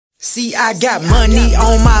See, I got money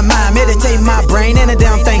on my mind, meditate my brain and a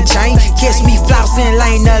damn thing change. Catch me flousing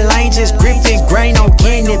lane to lane, just gripping grain on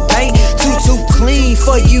candy paint. Too clean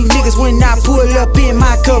for you niggas when I pull up in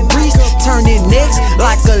my Caprice, turning necks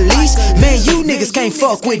like a leash. Man, you niggas can't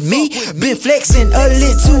fuck with me. Been flexing a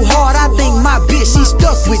little too hard, I think my bitch, she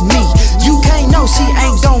stuck with me. You can't know she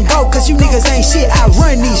ain't gon' go, cause you niggas ain't shit, I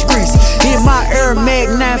run these streets. In my Air Mag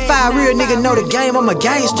 95, real nigga know the game, I'm a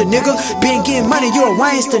gangster nigga. Been getting money, you a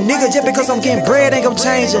waster nigga. Just because I'm getting bread ain't gon'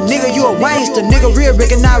 change a nigga. You a waster nigga, real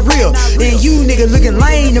reckon not real. And you nigga looking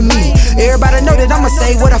lame to me. Everybody know that I'ma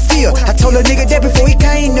say what I feel. I told a nigga that before he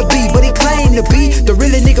came to be, but he claimed to be the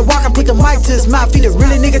really nigga walking, put the mic to his mouth. He the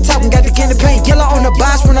really nigga talking, got the candy paint yellow on the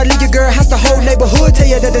box. When I leave your girl house, the whole neighborhood tell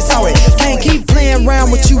you that they saw it. Can't keep playing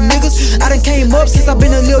around with you niggas. I done came up since I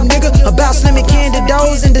been a little nigga, about slamming candy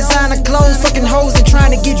doors and designer clothes, fucking hoes and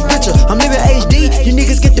trying to get richer. I'm living HD, you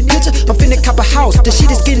niggas get the picture. I'm finna cop a house, the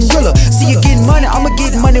shit is getting realer. See you getting money, I'ma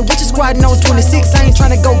get money. With your squad on 26, I ain't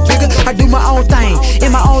tryna go bigger. I do my own thing,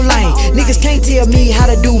 in my own lane. Niggas can't tell me how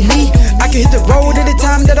to do me. I can hit the road at the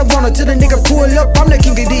time that I wanna. Till the nigga pull up, I'm the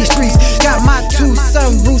king of these streets. Got my 2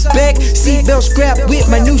 sunroofs back, seatbelt scrap with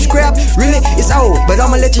my new scrap. Really, it's old, but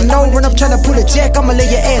I'ma let you know when I'm tryna pull a jack, I'ma lay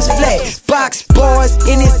your ass flat. Box Boyz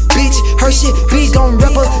in this bitch, Hershey, we gon'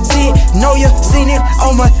 represent. Know you seen it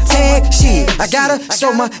on my tag, shit. I gotta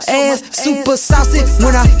show my ass, super saucy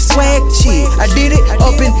when I swag, shit. I did it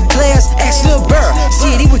up in class, ask Lil Burr,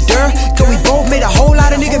 shit, he was there, cause we both made a whole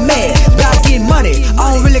lot of niggas mad. About getting money,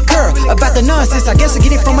 I don't really care about the nonsense, I guess I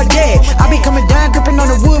get it from my dad. I be coming down, gripping on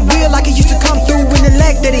the wood wheel like it used to come through in the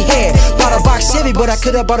lack that he had. Bought a box Chevy, but I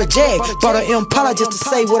could've bought a Jag. Bought an Impala just to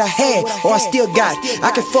say what I had, or I still got.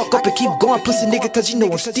 I can fuck up and keep going, pussy nigga, cause you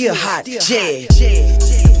know I'm still hot. Yeah,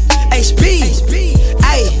 HB,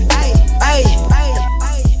 ayy, ayy,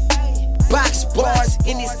 Box Boyz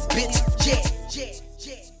in this bitch, yeah.